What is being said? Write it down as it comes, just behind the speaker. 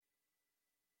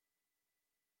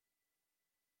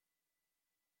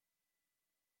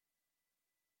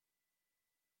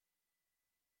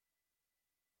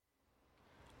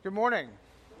Good morning.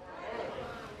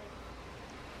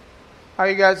 How are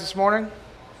you guys this morning?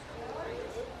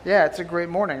 Yeah, it's a great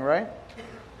morning, right?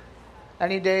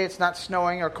 Any day it's not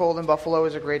snowing or cold in Buffalo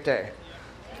is a great day.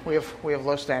 We have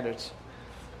low standards.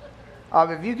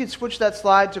 If you could switch that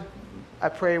slide to I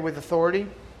pray with authority.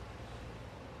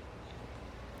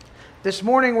 This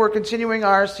morning we're continuing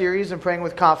our series in praying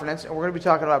with confidence, and we're going to be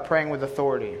talking about praying with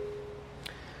authority.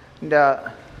 And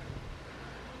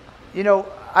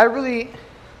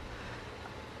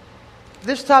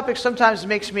this topic sometimes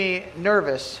makes me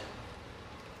nervous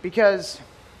because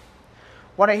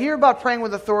when I hear about praying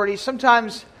with authority,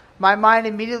 sometimes my mind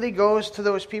immediately goes to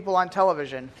those people on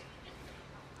television.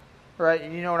 Right?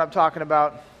 You know what I'm talking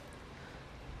about.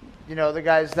 You know, the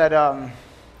guys that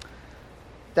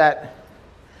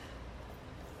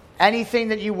anything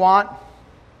that you want,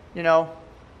 God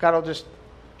will just,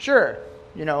 sure,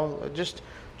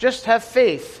 just have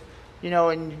faith,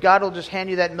 and God will just hand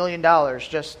you that $1 million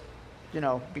just,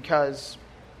 because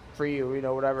for you,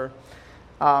 whatever.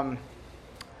 It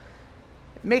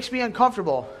makes me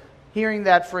uncomfortable hearing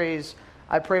that phrase,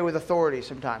 I pray with authority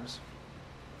sometimes.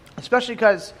 Especially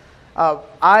because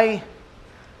in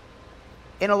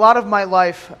a lot of my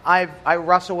life, I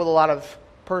wrestle with a lot of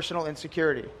personal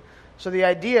insecurity. So the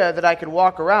idea that I could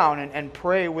walk around and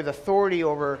pray with authority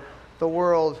over the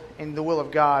world and the will of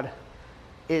God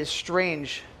is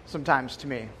strange sometimes to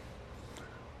me.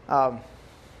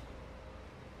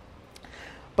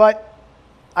 But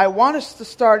I want us to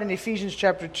start in Ephesians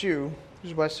chapter 2,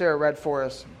 which is what Sarah read for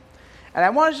us. And I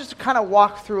want us just to kind of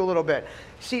walk through a little bit.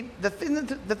 See, the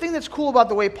thing that's cool about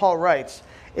the way Paul writes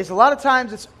is a lot of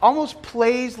times it almost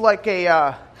plays like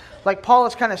like Paul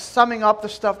is kind of summing up the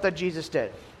stuff that Jesus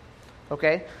did.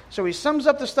 Okay? So he sums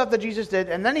up the stuff that Jesus did,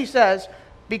 and then he says,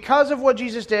 because of what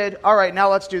Jesus did, all right,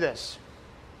 now let's do this.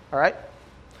 All right?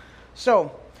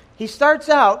 So he starts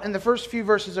out in the first few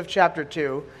verses of chapter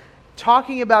 2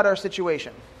 talking about our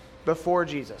situation before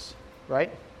Jesus, right?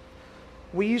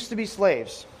 We used to be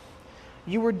slaves.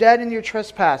 You were dead in your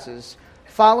trespasses,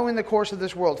 following the course of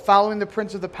this world, following the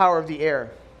prince of the power of the air.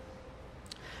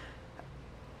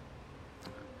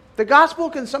 The gospel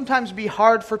can sometimes be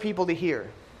hard for people to hear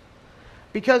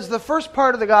because the first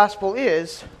part of the gospel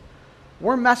is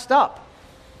we're messed up.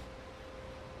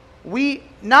 We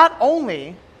not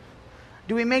only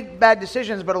do we make bad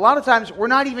decisions, but a lot of times we're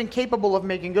not even capable of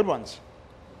making good ones.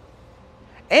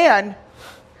 And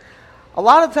a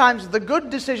lot of times the good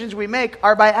decisions we make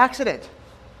are by accident.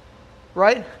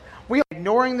 Right? We are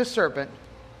ignoring the serpent.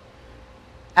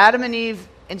 Adam and Eve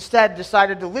instead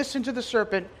decided to listen to the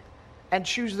serpent and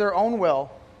choose their own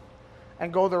will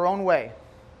and go their own way.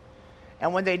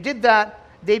 And when they did that,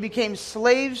 they became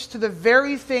slaves to the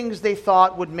very things they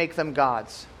thought would make them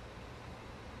gods.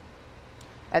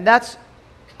 And that's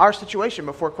our situation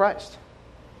before Christ.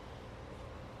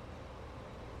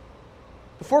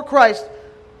 Before Christ,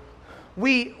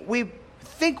 we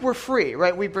think we're free,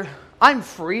 right? I'm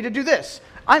free to do this.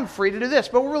 I'm free to do this,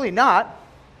 but we're really not.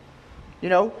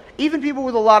 Even people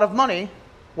with a lot of money,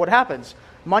 what happens?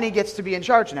 Money gets to be in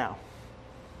charge now.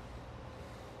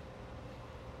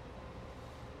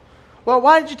 Well,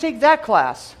 why did you take that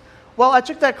class? Well, I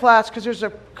took that class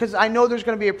because I know there's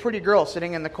going to be a pretty girl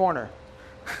sitting in the corner.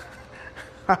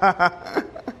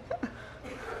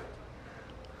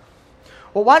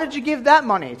 Well, why did you give that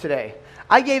money today?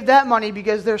 I gave that money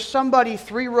because there's somebody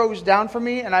 3 rows down from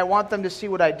me and I want them to see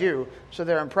what I do so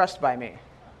they're impressed by me.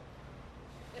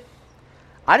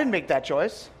 I didn't make that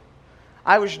choice.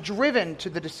 I was driven to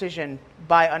the decision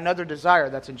by another desire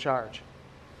that's in charge.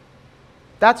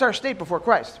 That's our state before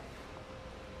Christ.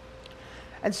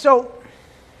 And so,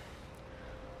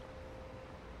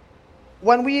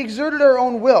 when we exerted our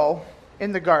own will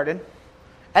in the garden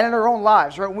and in our own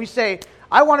lives, right, when we say,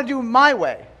 I want to do my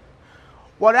way,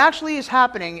 what actually is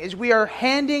happening is we are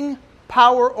handing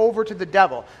power over to the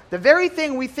devil. The very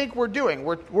thing we think we're doing,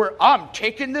 I'm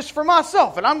taking this for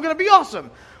myself and I'm going to be awesome.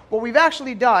 What we've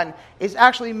actually done is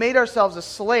actually made ourselves a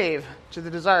slave to the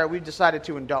desire we've decided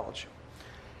to indulge.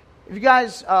 If you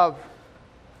guys,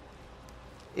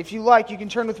 if you like, you can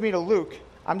turn with me to Luke.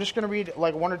 I'm just going to read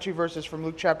like 1 or 2 verses from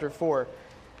Luke chapter 4.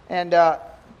 And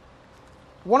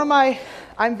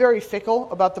I'm very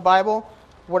fickle about the Bible.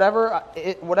 Whatever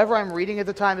I'm reading at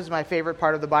the time is my favorite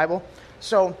part of the Bible.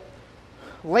 So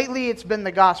lately it's been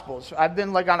the Gospels. I've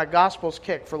been like on a Gospels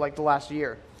kick for like the last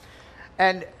year.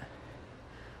 And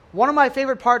one of my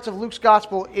favorite parts of Luke's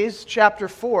Gospel is chapter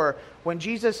 4 when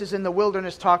Jesus is in the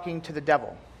wilderness talking to the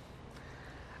devil.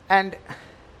 And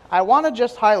I want to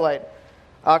just highlight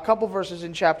a couple verses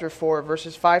in chapter 4,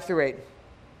 verses 5 through 8.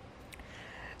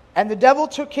 And the devil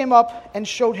took him up and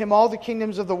showed him all the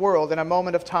kingdoms of the world in a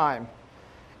moment of time,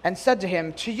 and said to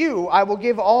him, To you I will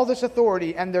give all this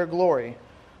authority and their glory,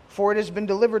 for it has been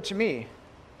delivered to me,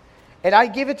 and I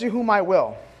give it to whom I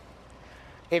will.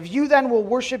 If you then will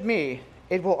worship me,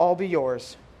 it will all be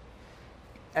yours.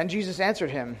 And Jesus answered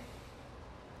him,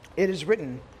 It is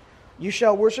written, You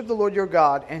shall worship the Lord your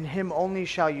God, and him only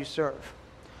shall you serve.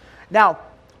 Now,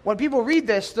 when people read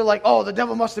this, they're like, oh, the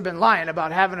devil must have been lying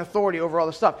about having authority over all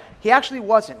this stuff. He actually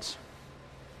wasn't.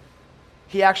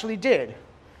 He actually did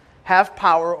have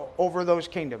power over those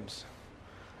kingdoms.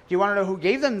 Do you want to know who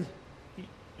gave them?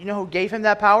 You know who gave him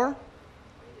that power?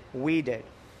 We did.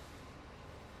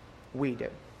 We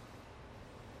did.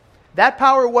 That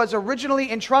power was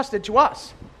originally entrusted to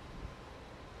us.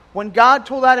 When God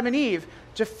told Adam and Eve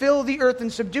to fill the earth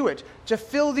and subdue it, to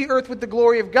fill the earth with the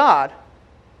glory of God,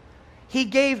 he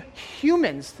gave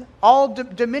humans all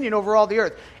dominion over all the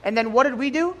earth. And then what did we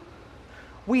do?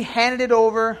 We handed it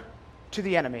over to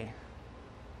the enemy.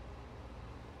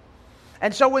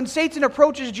 And so when Satan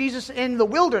approaches Jesus in the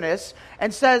wilderness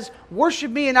and says, worship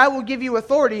me and I will give you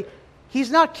authority, he's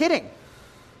not kidding.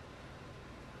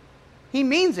 He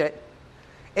means it,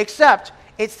 except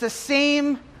it's the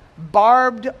same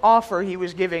barbed offer he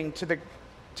was giving to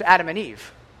Adam and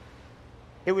Eve.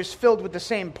 It was filled with the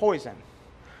same poison.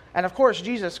 And of course,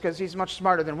 Jesus, because he's much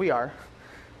smarter than we are,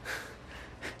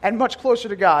 and much closer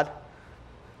to God,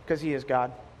 because he is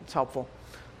God, it's helpful.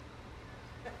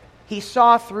 He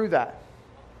saw through that.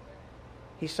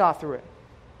 He saw through it.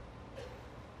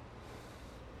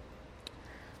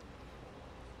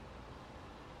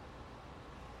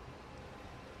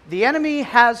 The enemy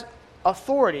has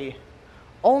authority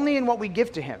only in what we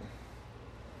give to him.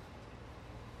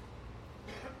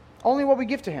 Only what we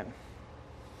give to him.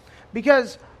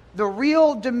 Because the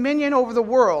real dominion over the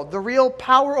world, the real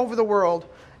power over the world,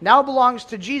 now belongs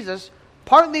to Jesus,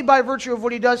 partly by virtue of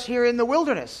what he does here in the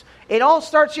wilderness. It all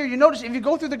starts here. You notice, if you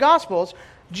go through the Gospels,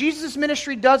 Jesus'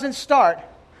 ministry doesn't start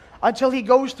until he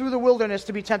goes through the wilderness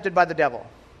to be tempted by the devil.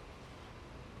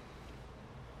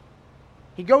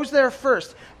 He goes there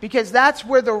first, because that's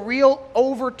where the real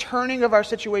overturning of our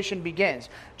situation begins.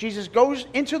 Jesus goes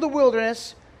into the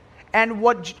wilderness, and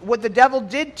what the devil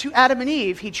did to Adam and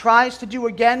Eve, he tries to do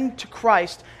again to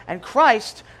Christ, and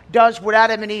Christ does what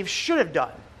Adam and Eve should have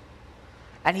done.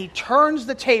 And he turns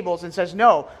the tables and says,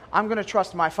 no, I'm going to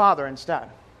trust my Father instead.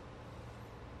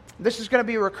 This is going to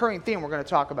be a recurring theme we're going to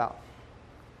talk about.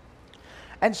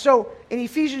 And so, in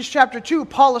Ephesians chapter 2,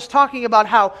 Paul is talking about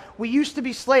how we used to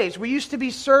be slaves. We used to be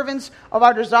servants of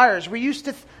our desires. We used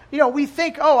to, we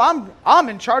think, oh, I'm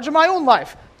in charge of my own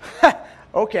life.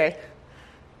 Okay.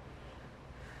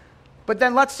 But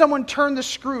then let someone turn the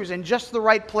screws in just the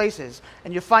right places,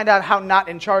 and you find out how not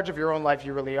in charge of your own life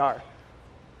you really are.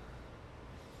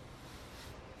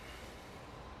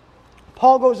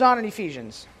 Paul goes on in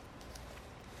Ephesians.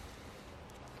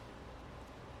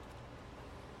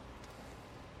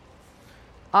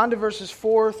 On to verses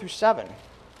 4 through 7.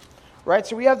 Right,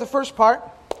 so we have the first part.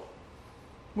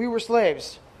 We were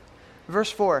slaves.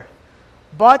 Verse 4.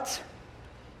 But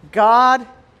God,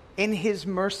 in his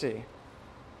mercy,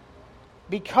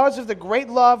 because of the great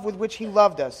love with which he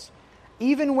loved us,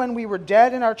 even when we were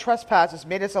dead in our trespasses,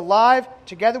 made us alive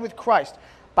together with Christ.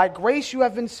 By grace you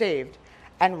have been saved,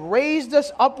 and raised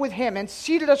us up with him, and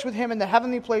seated us with him in the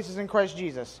heavenly places in Christ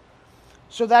Jesus,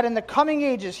 so that in the coming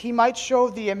ages he might show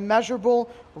the immeasurable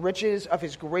riches of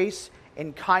his grace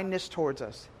and kindness towards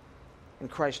us in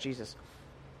Christ Jesus.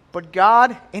 But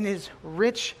God, in his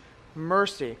rich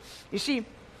mercy. You see,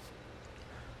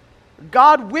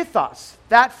 God with us,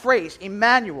 that phrase,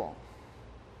 Emmanuel.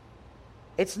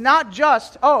 It's not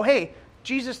just, oh, hey,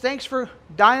 Jesus, thanks for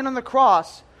dying on the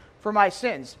cross for my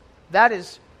sins. That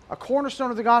is a cornerstone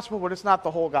of the gospel, but it's not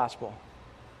the whole gospel.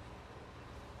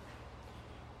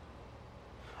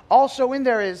 Also in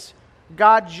there is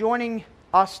God joining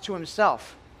us to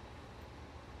himself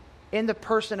in the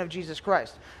person of Jesus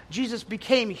Christ. Jesus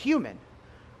became human,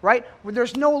 right?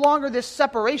 There's no longer this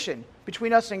separation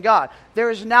between us and God. There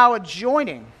is now a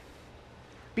joining.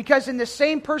 Because in the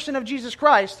same person of Jesus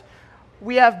Christ,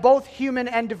 we have both human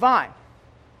and divine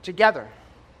together.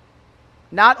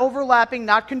 Not overlapping,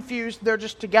 not confused, they're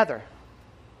just together.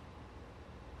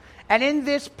 And in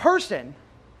this person,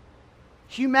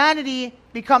 humanity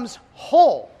becomes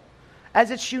whole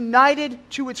as it's united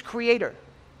to its Creator.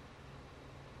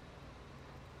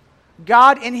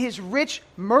 God, in his rich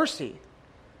mercy,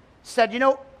 said,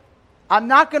 I'm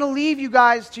not going to leave you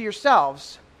guys to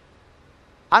yourselves.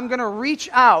 I'm going to reach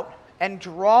out and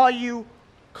draw you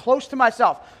close to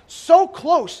myself. So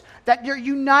close that you're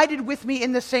united with me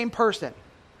in the same person.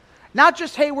 Not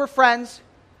just, hey, we're friends.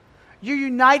 You're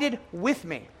united with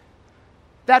me.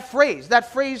 That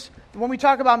phrase, when we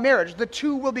talk about marriage, the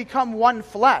two will become one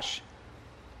flesh.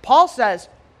 Paul says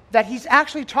that he's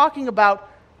actually talking about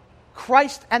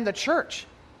Christ and the church.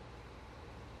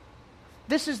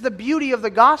 This is the beauty of the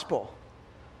gospel.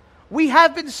 We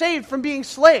have been saved from being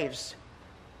slaves,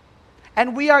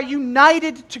 and we are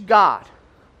united to God.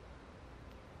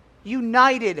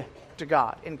 United to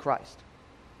God in Christ.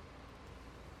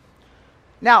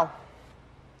 Now,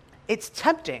 it's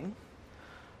tempting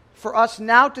for us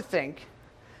now to think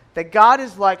that God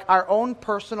is like our own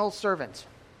personal servant.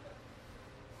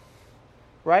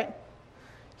 Right?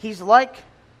 He's like,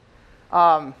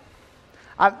 I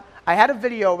had a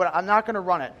video, but I'm not going to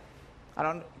run it.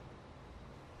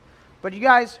 But you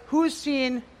guys, who's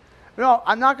seen, no,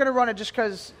 I'm not going to run it just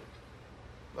because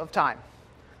of time.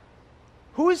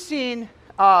 Who has seen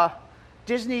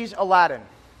Disney's Aladdin?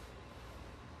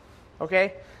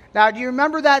 Okay? Now, do you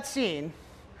remember that scene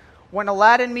when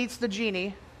Aladdin meets the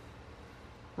genie,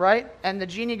 right? And the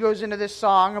genie goes into this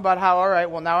song about how, all right,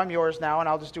 well, now I'm yours now, and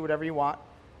I'll just do whatever you want,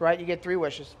 right? You get 3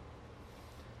 wishes.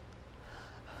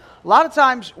 A lot of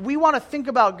times, we want to think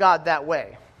about God that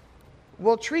way.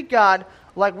 We'll treat God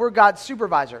like we're God's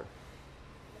supervisor.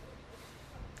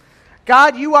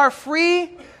 God, you are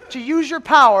free to use your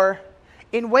power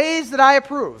in ways that I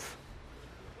approve.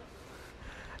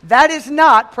 That is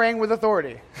not praying with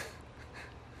authority.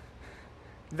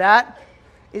 That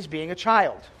is being a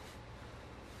child.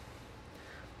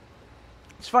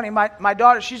 It's funny, my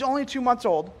daughter, she's only 2 months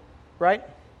old, right?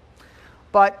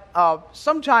 But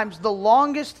sometimes the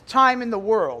longest time in the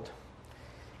world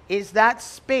is that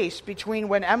space between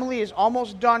when Emily is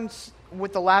almost done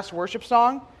with the last worship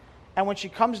song and when she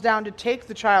comes down to take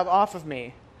the child off of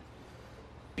me.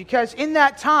 Because in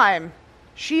that time,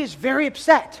 she is very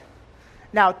upset.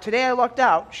 Now, today I looked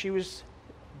out, she was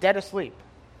dead asleep.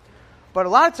 But a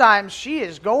lot of times, she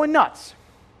is going nuts.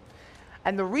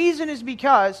 And the reason is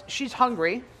because she's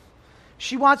hungry.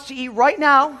 She wants to eat right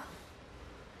now.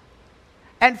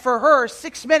 And for her,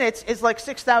 6 minutes is like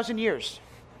 6,000 years.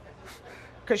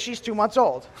 Because she's 2 months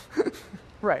old.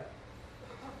 Right.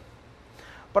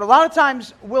 But a lot of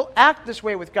times, we'll act this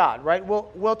way with God, right?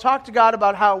 We'll talk to God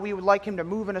about how we would like Him to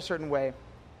move in a certain way.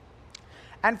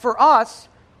 And for us,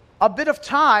 a bit of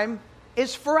time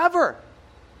is forever.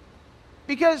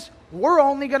 Because we're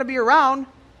only going to be around,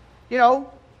 80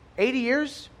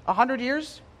 years, 100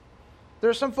 years. There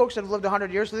are some folks that have lived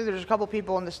 100 years. There's a couple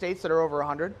people in the States that are over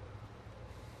 100.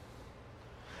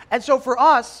 And so for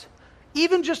us,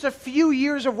 even just a few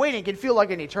years of waiting can feel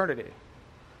like an eternity.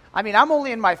 I mean, I'm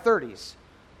only in my 30s.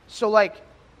 So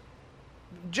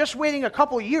just waiting a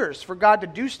couple years for God to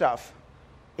do stuff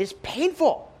is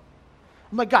painful.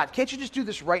 I'm like, God, can't you just do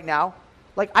this right now?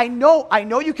 I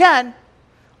know you can.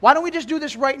 Why don't we just do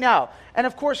this right now? And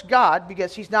of course, God,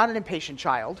 because He's not an impatient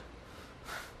child,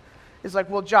 is like,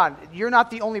 well, John, you're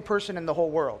not the only person in the whole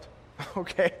world.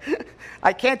 Okay?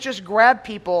 I can't just grab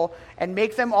people and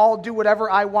make them all do whatever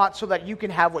I want so that you can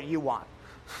have what you want.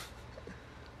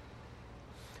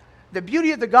 The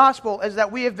beauty of the gospel is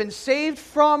that we have been saved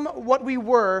from what we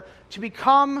were to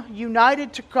become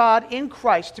united to God in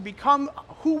Christ, to become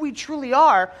who we truly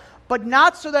are, but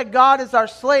not so that God is our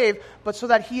slave, but so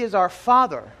that He is our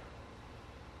Father.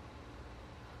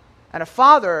 And the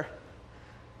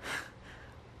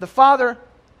Father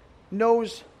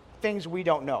knows things we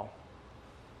don't know.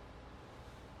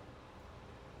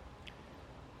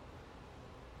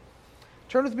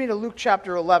 Turn with me to Luke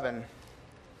chapter 11.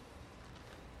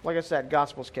 Like I said,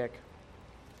 gospel's kick.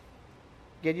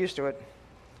 Get used to it.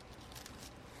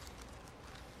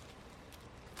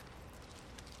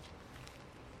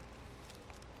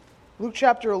 Luke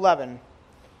chapter 11.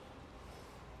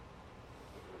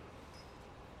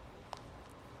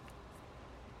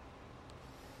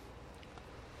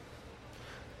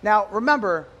 Now,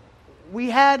 remember, we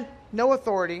had no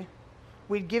authority.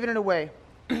 We'd given it away.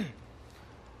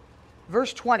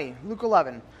 Verse 20, Luke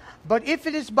 11. But if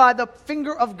it is by the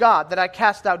finger of God that I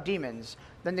cast out demons,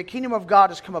 then the kingdom of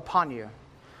God has come upon you.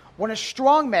 When a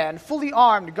strong man, fully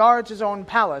armed, guards his own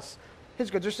palace,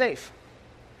 his goods are safe.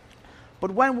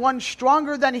 But when one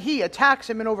stronger than he attacks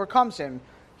him and overcomes him,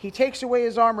 he takes away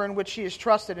his armor in which he is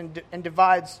trusted and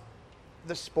divides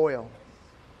the spoil.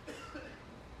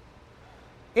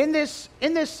 In this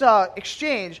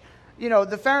exchange,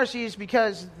 the Pharisees,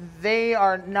 because they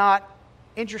are not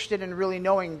interested in really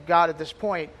knowing God at this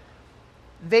point,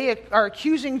 they are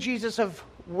accusing Jesus of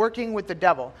working with the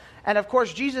devil. And of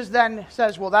course, Jesus then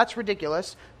says, well, that's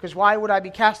ridiculous, because why would I be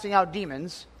casting out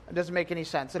demons? It doesn't make any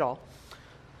sense at all.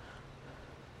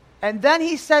 And then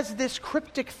he says this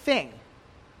cryptic thing.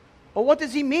 Well, what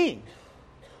does he mean?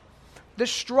 The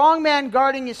strong man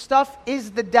guarding his stuff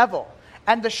is the devil.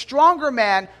 And the stronger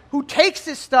man who takes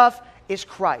his stuff is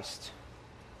Christ.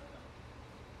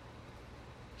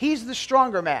 He's the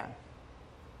stronger man.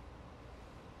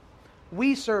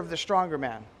 We serve the stronger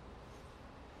man.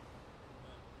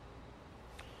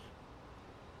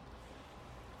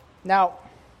 Now,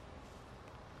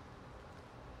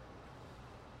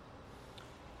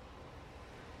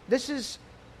 this is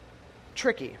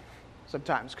tricky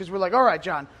sometimes because we're like, all right,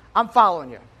 John, I'm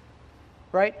following you.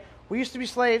 Right? We used to be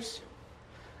slaves.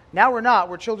 Now we're not.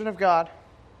 We're children of God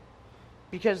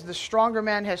because the stronger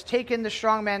man has taken the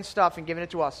strong man's stuff and given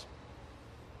it to us.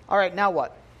 All right, now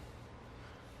what?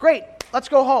 Great, let's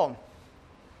go home.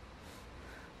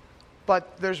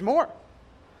 But there's more.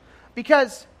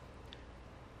 Because,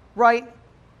 right,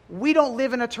 we don't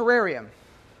live in a terrarium.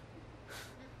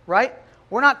 Right?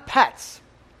 We're not pets.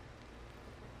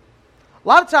 A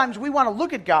lot of times we want to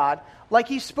look at God like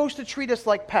he's supposed to treat us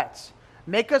like pets.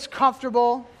 Make us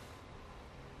comfortable.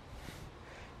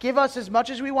 Give us as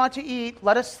much as we want to eat.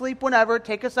 Let us sleep whenever.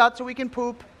 Take us out so we can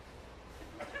poop.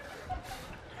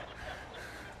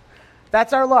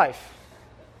 That's our life.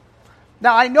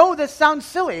 Now, I know this sounds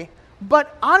silly,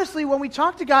 but honestly, when we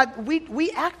talk to God,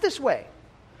 we act this way.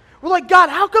 We're like, God,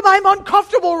 how come I'm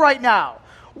uncomfortable right now?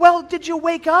 Well, did you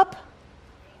wake up?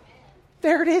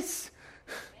 There it is.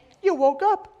 You woke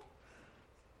up.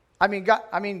 I mean, God,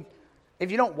 if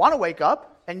you don't want to wake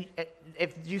up, and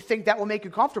if you think that will make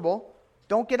you comfortable,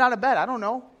 don't get out of bed. I don't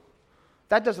know.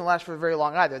 That doesn't last for very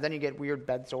long either. Then you get weird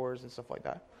bed sores and stuff like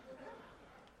that.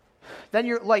 Then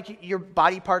your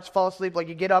body parts fall asleep. Like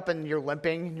you get up and you're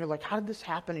limping, and you're like, how did this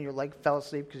happen? And your leg fell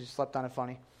asleep because you slept on it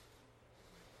funny.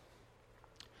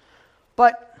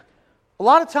 But a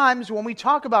lot of times when we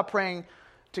talk about praying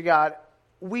to God,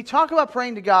 we talk about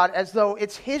praying to God as though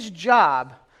it's his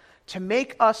job to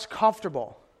make us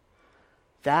comfortable.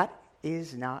 That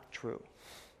is not true.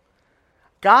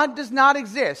 God does not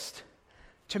exist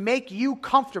to make you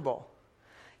comfortable.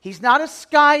 He's not a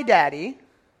sky daddy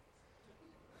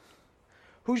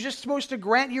who's just supposed to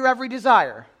grant your every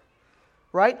desire,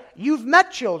 right? You've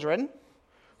met children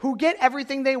who get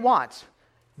everything they want.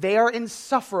 They are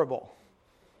insufferable,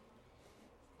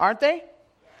 aren't they?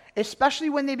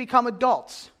 Especially when they become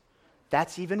adults.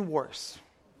 That's even worse.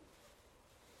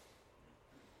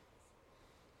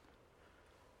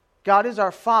 God is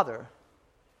our Father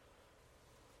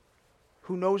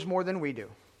who knows more than we do.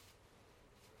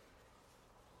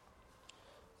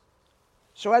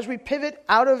 So as we pivot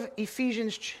out of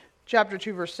Ephesians chapter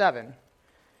 2, verse 7,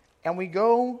 and we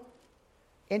go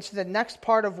into the next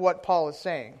part of what Paul is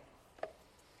saying,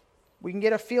 we can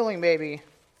get a feeling maybe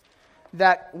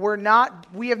that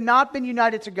we have not been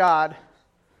united to God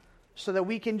so that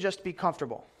we can just be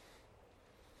comfortable.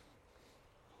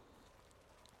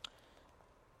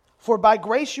 For by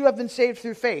grace you have been saved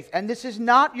through faith, and this is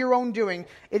not your own doing,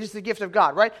 it is the gift of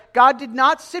God, right? God did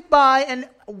not sit by and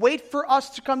wait for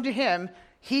us to come to him.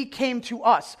 He came to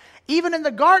us. Even in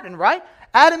the garden, right?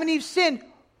 Adam and Eve sinned.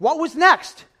 What was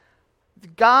next?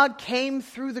 God came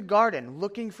through the garden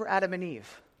looking for Adam and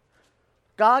Eve.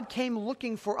 God came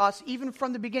looking for us even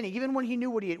from the beginning, even when he knew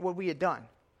what we had done.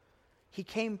 He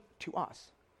came to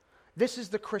us. This is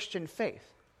the Christian faith.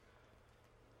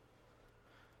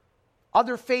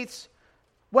 Other faiths,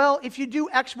 well, if you do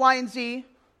X, Y, and Z,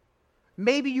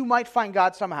 maybe you might find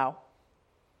God somehow.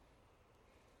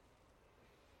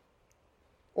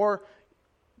 Or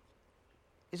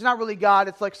it's not really God,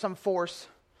 it's like some force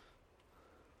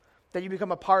that you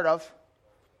become a part of.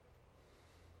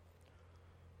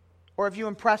 Or if you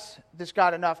impress this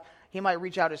God enough, he might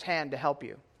reach out his hand to help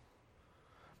you.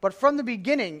 But from the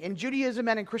beginning, in Judaism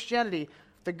and in Christianity,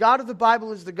 the God of the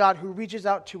Bible is the God who reaches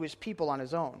out to his people on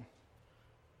his own,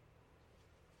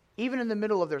 even in the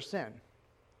middle of their sin.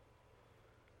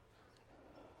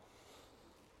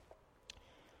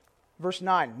 Verse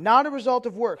 9, not a result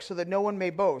of works, so that no one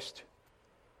may boast.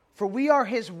 For we are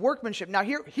his workmanship. Now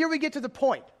here we get to the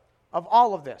point of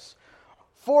all of this.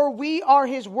 For we are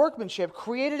his workmanship,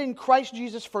 created in Christ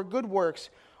Jesus for good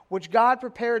works, which God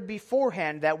prepared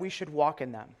beforehand that we should walk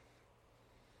in them.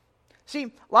 See,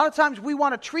 a lot of times we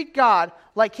want to treat God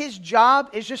like his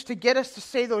job is just to get us to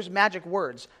say those magic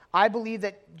words. I believe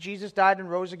that Jesus died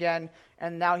and rose again,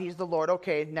 and now he's the Lord.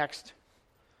 Okay, next.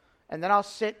 And then I'll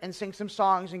sit and sing some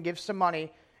songs and give some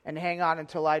money and hang on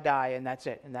until I die, and that's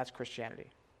it. And that's Christianity.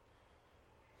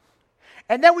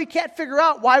 And then we can't figure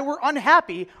out why we're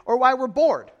unhappy or why we're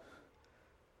bored.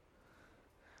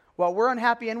 Well, we're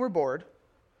unhappy and we're bored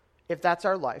if that's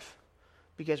our life,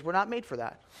 because we're not made for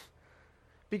that.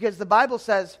 Because the Bible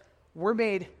says we're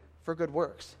made for good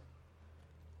works.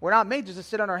 We're not made just to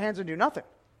sit on our hands and do nothing.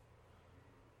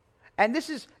 And this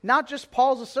is not just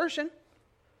Paul's assertion.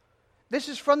 This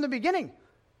is from the beginning.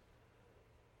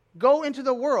 Go into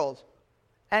the world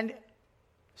and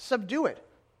subdue it.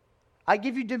 I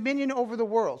give you dominion over the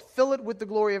world. Fill it with the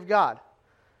glory of God.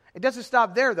 It doesn't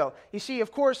stop there, though. You see,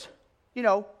 of course,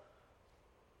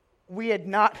 we had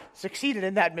not succeeded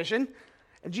in that mission.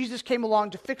 And Jesus came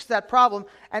along to fix that problem.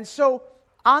 And so,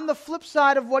 on the flip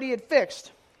side of what he had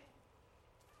fixed,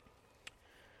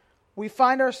 we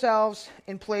find ourselves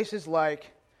in places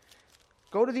like,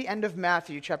 go to the end of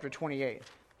Matthew chapter 28.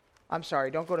 I'm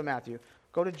sorry, don't go to Matthew.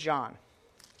 Go to John.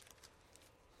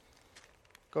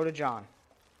 Go to John.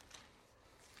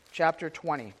 Chapter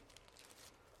 20.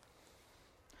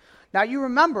 Now you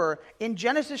remember, in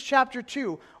Genesis chapter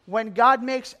 2, when God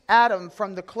makes Adam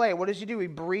from the clay, what does he do? He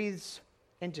breathes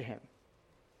into him.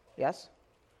 Yes?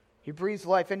 He breathes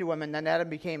life into him, and then Adam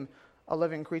became a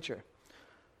living creature.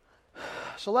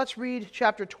 So let's read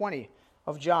chapter 20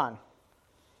 of John,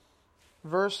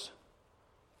 verse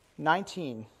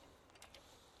 19.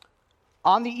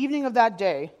 On the evening of that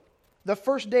day, the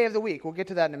first day of the week, we'll get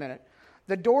to that in a minute,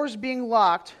 the doors being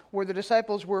locked where the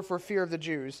disciples were for fear of the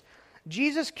Jews,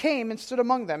 Jesus came and stood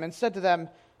among them and said to them,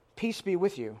 "Peace be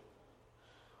with you."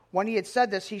 When he had said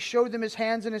this, he showed them his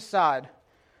hands and his side.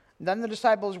 Then the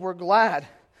disciples were glad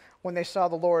when they saw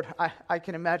the Lord. I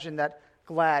can imagine that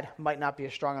glad might not be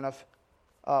a strong enough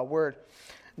word.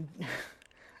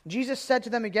 Jesus said to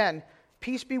them again,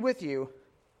 "Peace be with you."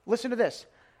 Listen to this.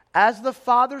 "As the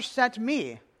Father sent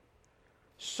me,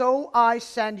 so I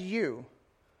send you."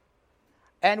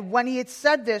 And when he had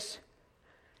said this,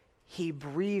 he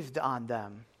breathed on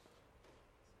them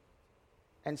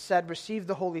and said, "Receive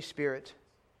the Holy Spirit.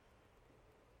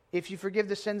 If you forgive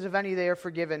the sins of any, they are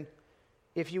forgiven.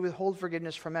 If you withhold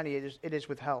forgiveness from any, it is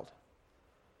withheld."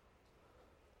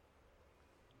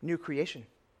 New creation.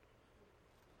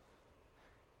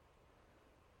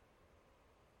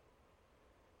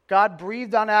 God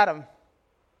breathed on Adam,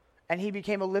 and he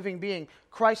became a living being.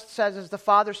 Christ says, "As the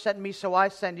Father sent me, so I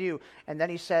send you." And then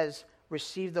he says,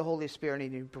 "Receive the Holy Spirit,"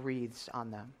 and he breathes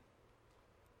on them.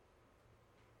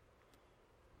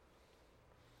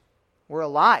 We're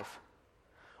alive.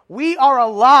 We are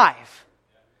alive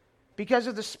because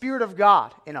of the Spirit of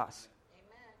God in us.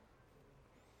 Amen.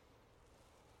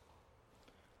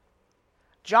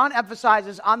 John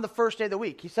emphasizes on the first day of the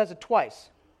week. He says it twice.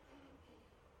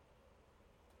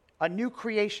 A new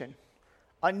creation.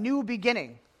 A new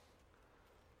beginning.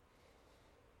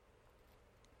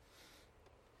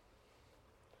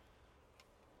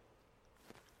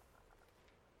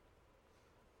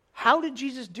 How did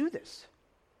Jesus do this?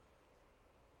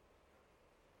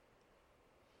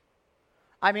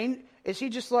 I mean, is he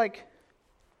just like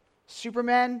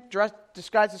Superman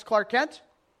disguised as Clark Kent?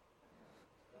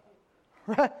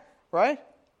 Right?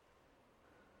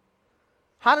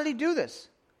 How did he do this?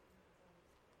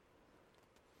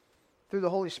 Through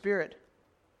the Holy Spirit.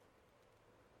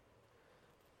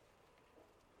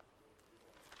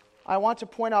 I want to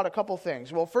point out a couple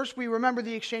things. Well, first we remember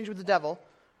the exchange with the devil,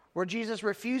 where Jesus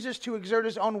refuses to exert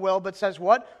his own will, but says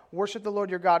what? Worship the Lord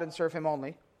your God and serve him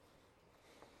only.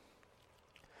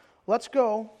 Let's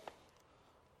go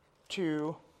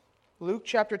to Luke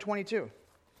chapter 22.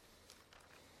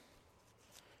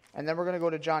 And then we're going to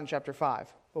go to John chapter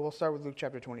 5. But we'll start with Luke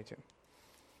chapter 22.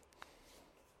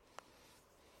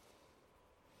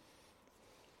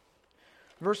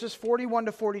 Verses 41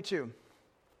 to 42.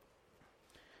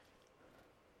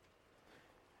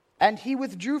 And he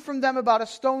withdrew from them about a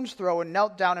stone's throw and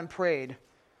knelt down and prayed,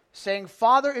 saying,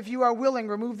 "Father, if you are willing,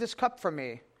 remove this cup from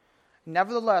me.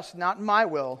 Nevertheless, not my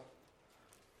will,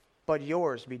 but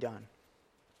yours be done."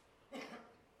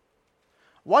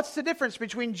 What's the difference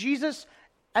between Jesus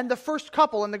and the first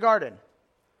couple in the garden?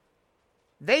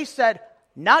 They said,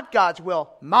 "Not God's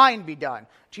will, mine be done."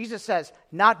 Jesus says,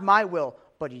 "Not my will,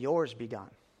 but yours be done."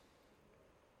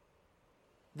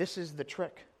 This is the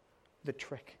trick. The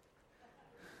trick.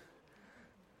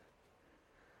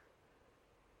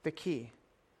 The key.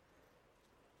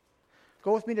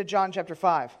 Go with me to John chapter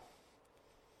 5.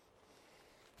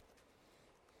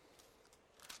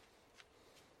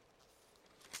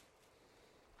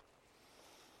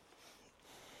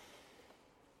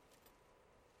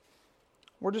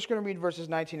 We're just going to read verses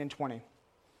 19 and 20.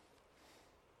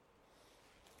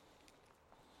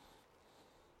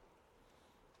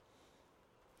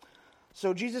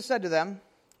 So Jesus said to them,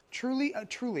 "Truly,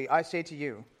 truly, I say to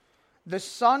you, the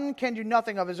Son can do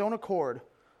nothing of his own accord,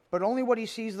 but only what he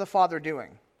sees the Father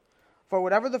doing. For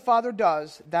whatever the Father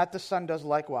does, that the Son does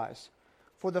likewise.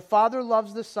 For the Father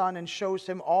loves the Son and shows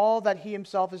him all that he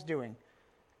himself is doing.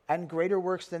 And greater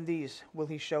works than these will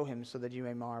he show him, so that you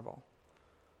may marvel.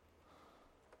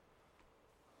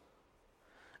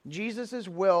 Jesus'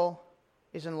 will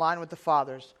is in line with the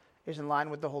Father's, is in line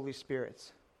with the Holy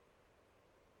Spirit's.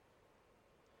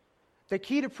 The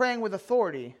key to praying with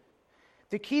authority,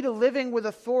 the key to living with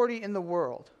authority in the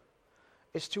world,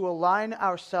 is to align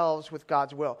ourselves with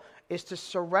God's will, is to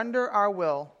surrender our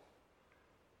will,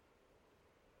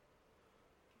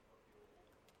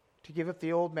 to give up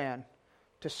the old man,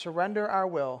 to surrender our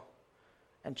will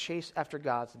and chase after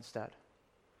God's instead.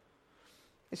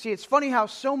 You see, it's funny how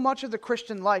so much of the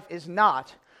Christian life is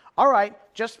not, all right,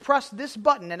 just press this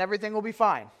button and everything will be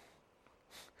fine.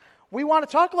 We want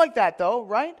to talk like that though,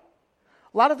 right?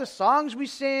 A lot of the songs we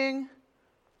sing,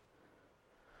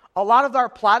 a lot of our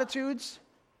platitudes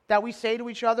that we say to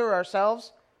each other or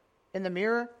ourselves in the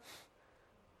mirror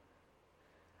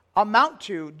amount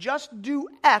to just do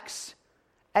X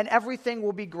and everything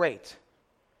will be great.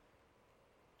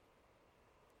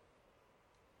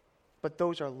 But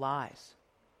those are lies.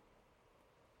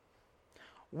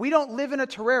 We don't live in a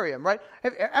terrarium, right?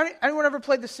 Have anyone ever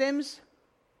played The Sims?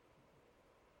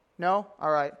 No?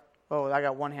 All right. Oh, I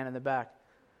got one hand in the back.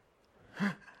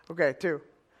 Okay, two.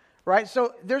 Right?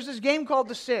 So there's this game called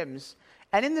The Sims.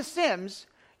 And in The Sims,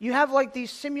 you have like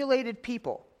these simulated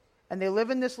people. And they live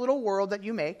in this little world that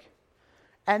you make.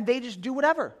 And they just do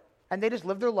whatever. And they just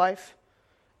live their life.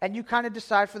 And you kind of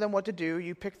decide for them what to do.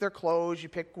 You pick their clothes. You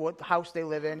pick what house they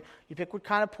live in. You pick what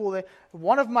kind of pool they...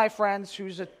 One of my friends,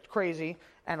 who's a crazy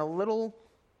and a little...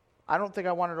 I don't think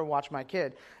I wanted to watch my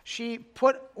kid. She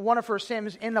put one of her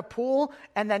Sims in the pool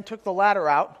and then took the ladder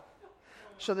out.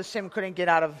 So the Sim couldn't get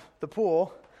out of the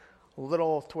pool. A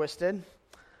little twisted.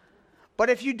 But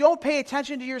if you don't pay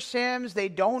attention to your Sims, they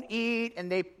don't eat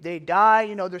and they die.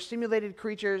 You know, they're simulated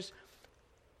creatures.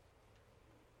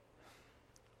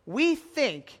 We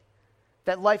think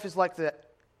that life is like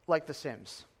the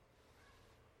Sims.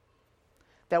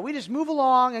 That we just move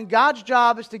along and God's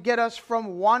job is to get us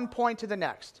from one point to the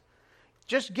next.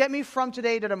 Just get me from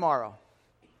today to tomorrow.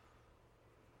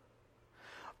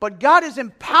 But God has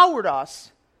empowered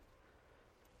us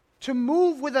to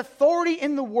move with authority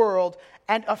in the world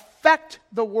and affect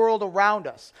the world around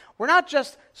us. We're not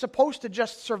just supposed to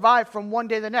just survive from one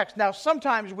day to the next. Now,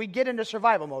 sometimes we get into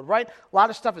survival mode, right? A lot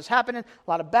of stuff is happening. A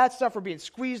lot of bad stuff. We're being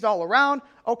squeezed all around.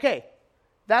 Okay,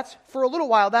 that's for a little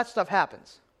while, that stuff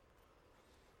happens.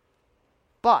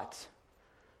 But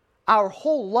our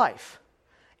whole life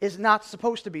is not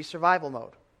supposed to be survival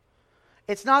mode.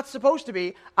 It's not supposed to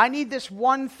be, I need this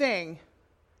one thing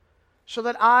so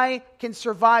that I can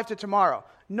survive to tomorrow.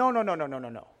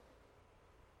 No.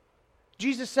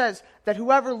 Jesus says that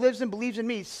whoever lives and believes in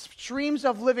me, streams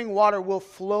of living water will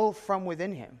flow from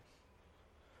within him.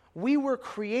 We were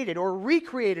created, or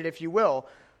recreated, if you will,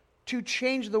 to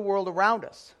change the world around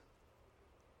us.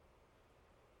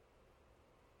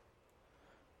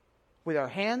 With our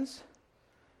hands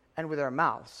and with our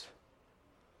mouths.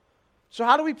 So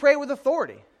how do we pray with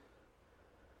authority?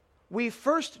 We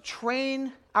first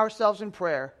train ourselves in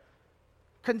prayer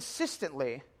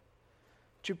consistently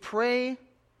to pray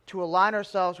to align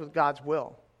ourselves with God's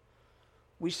will.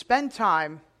 We spend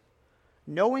time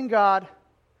knowing God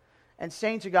and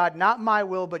saying to God, not my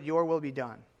will, but your will be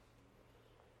done.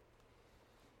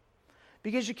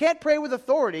 Because you can't pray with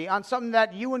authority on something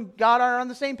that you and God are on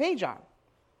the same page on.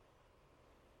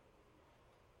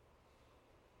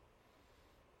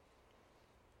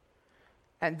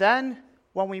 And then,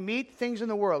 when we meet things in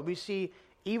the world, we see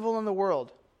evil in the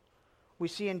world, we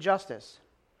see injustice,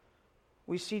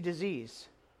 we see disease,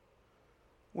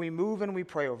 we move and we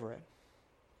pray over it.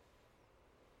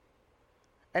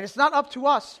 And it's not up to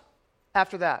us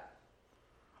after that.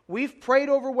 We've prayed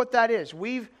over what that is.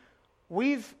 We've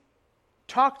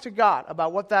talked to God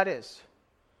about what that is.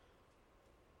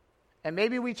 And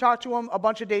maybe we talk to him a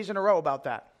bunch of days in a row about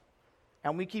that.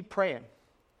 And we keep praying.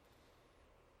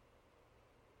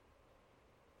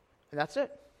 And that's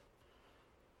it.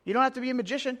 You don't have to be a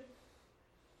magician.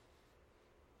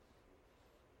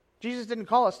 Jesus didn't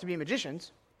call us to be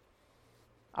magicians.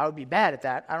 I would be bad at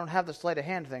that. I don't have the sleight of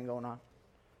hand thing going on.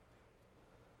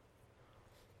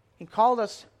 He called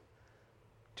us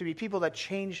to be people that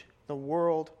change the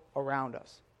world around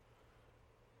us.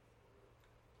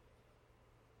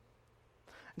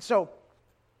 And so,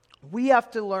 we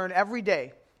have to learn every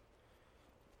day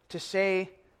to say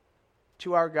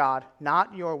to our God,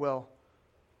 not your will,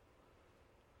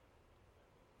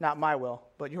 not my will,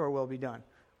 but your will be done.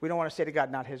 We don't want to say to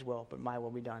God, not his will, but my will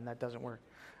be done. That doesn't work.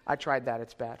 I tried that.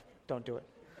 It's bad. Don't do it.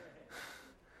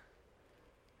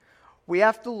 We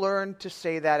have to learn to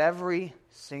say that every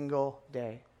single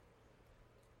day.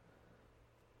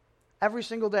 Every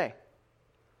single day.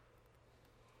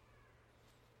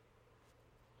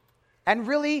 And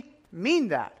really mean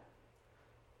that.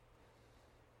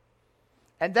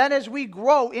 And then as we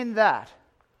grow in that,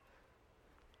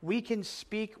 we can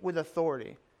speak with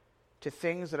authority to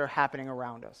things that are happening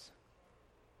around us.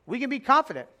 We can be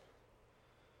confident.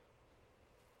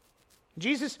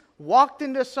 Jesus walked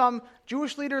into some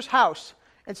Jewish leader's house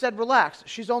and said, "Relax,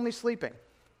 she's only sleeping."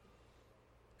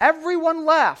 Everyone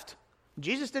laughed.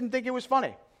 Jesus didn't think it was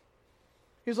funny.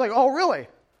 He was like, "Oh, really?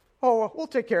 Oh, we'll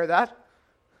take care of that."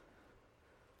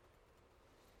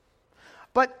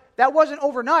 But that wasn't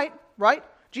overnight, right?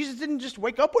 Jesus didn't just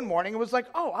wake up one morning and was like,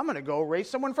 "Oh, I'm going to go raise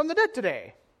someone from the dead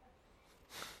today.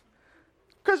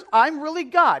 Because I'm really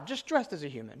God, just dressed as a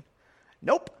human."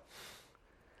 Nope.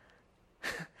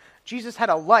 Jesus had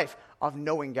a life of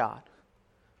knowing God,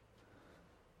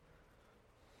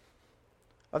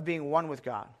 of being one with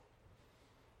God,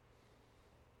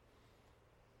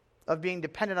 of being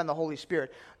dependent on the Holy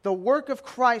Spirit. The work of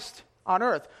Christ on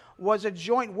earth was a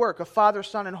joint work of Father,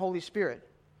 Son, and Holy Spirit.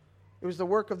 It was the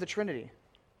work of the Trinity.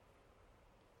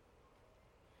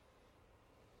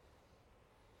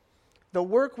 The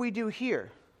work we do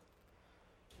here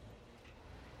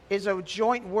is a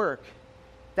joint work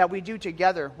that we do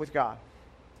together with God.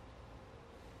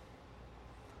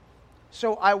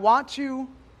 So I want to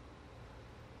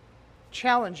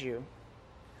challenge you.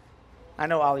 I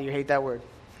know, Ali, you hate that word.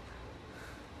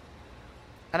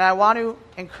 And I want to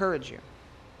encourage you.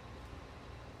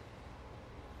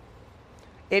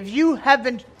 If you have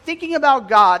been thinking about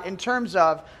God in terms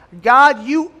of, "God,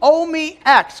 you owe me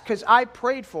X because I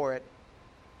prayed for it,"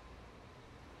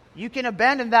 you can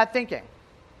abandon that thinking.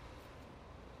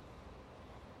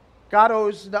 God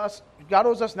owes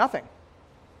us nothing.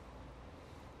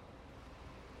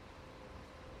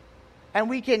 And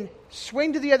we can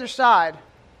swing to the other side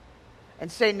and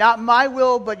say, "Not my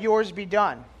will, but yours be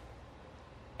done."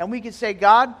 And we can say,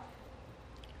 "God,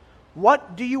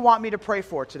 what do you want me to pray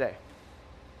for today?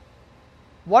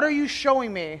 What are you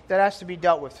showing me that has to be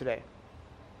dealt with today?"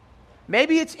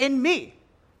 Maybe it's in me,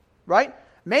 right?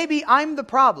 Maybe I'm the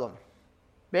problem.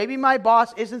 Maybe my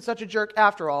boss isn't such a jerk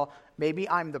after all. Maybe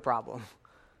I'm the problem.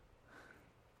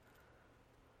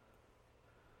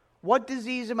 What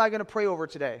disease am I going to pray over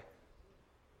today?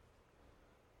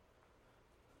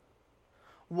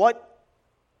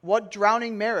 What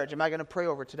drowning marriage am I going to pray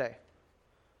over today?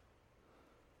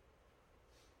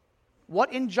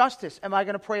 What injustice am I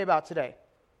going to pray about today?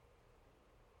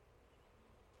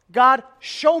 God,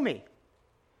 show me.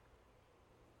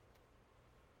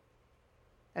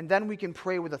 And then we can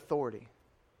pray with authority.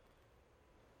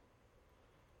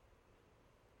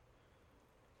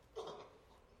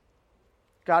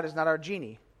 God is not our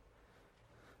genie,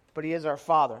 but He is our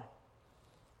Father.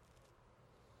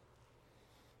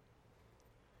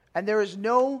 And there is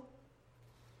no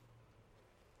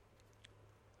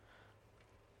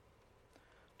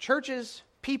churches,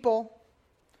 people,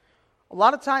 a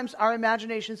lot of times our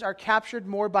imaginations are captured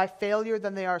more by failure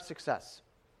than they are success.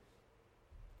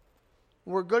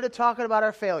 We're good at talking about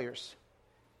our failures.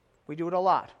 We do it a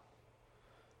lot.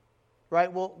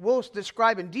 Right? We'll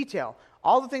describe in detail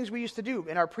all the things we used to do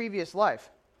in our previous life.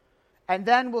 And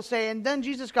then we'll say, "And then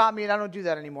Jesus got me and I don't do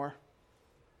that anymore."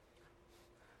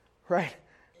 Right?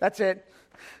 That's it.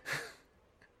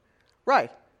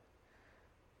 Right.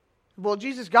 Well,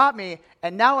 Jesus got me,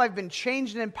 and now I've been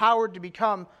changed and empowered to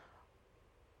become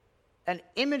an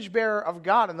image bearer of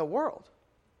God in the world.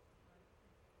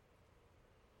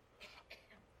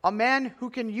 A man who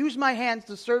can use my hands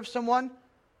to serve someone,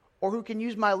 or who can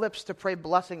use my lips to pray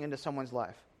blessing into someone's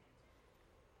life.